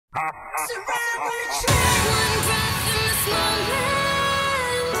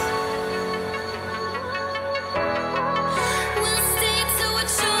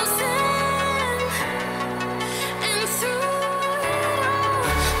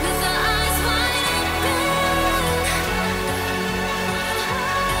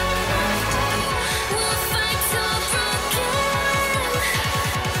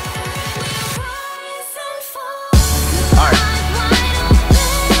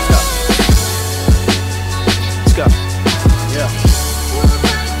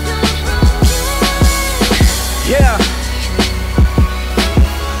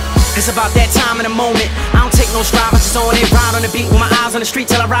It's about that time in the moment. I don't take no strive, I just own it. Ride on the beat with my eyes on the street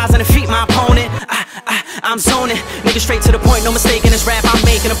till I rise and defeat my opponent. I'm zoning, nigga straight to the point, no mistake in this rap. I'm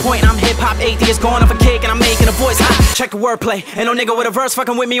making a point, I'm hip-hop atheist, going off a cake and I'm making a voice. Check the wordplay, ain't no nigga with a verse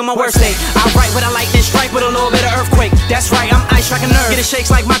fucking with me on my worst day. I write what I like, then strike with a little bit of earthquake. That's right, I'm ice striking nerve. Get it shakes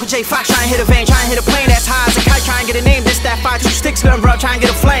like Michael J. Fox, try and hit a vein, try and hit a plane that's high as a kite, try and get a name. This that fire, 2 sticks gonna rub, try and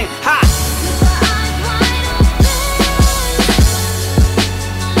get a flame. Ha!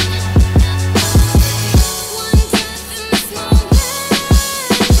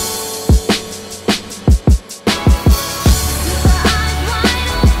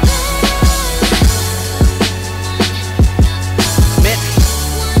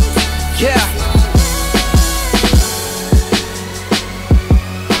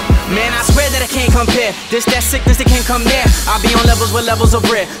 Man, I swear that I can't compare. This that sickness that can't come near. I be on levels with levels of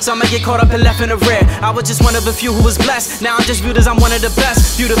rare. Some I get caught up and left in the rear. I was just one of a few who was blessed. Now I'm just viewed as I'm one of the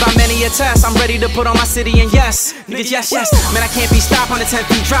best. Viewed by many a test. I'm ready to put on my city and yes, niggas, yes, yes. Man, I can't be stopped on the 10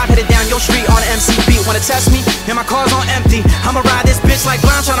 feet drive, headed down your street on the MC beat. Wanna test me? And my car's on empty. I'ma ride this bitch like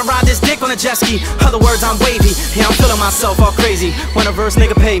blind, tryna ride this dick on a jet ski. Other words, I'm wavy. Yeah, I'm feeling myself all crazy. When a verse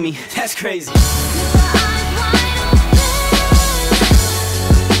nigga pay me, that's crazy.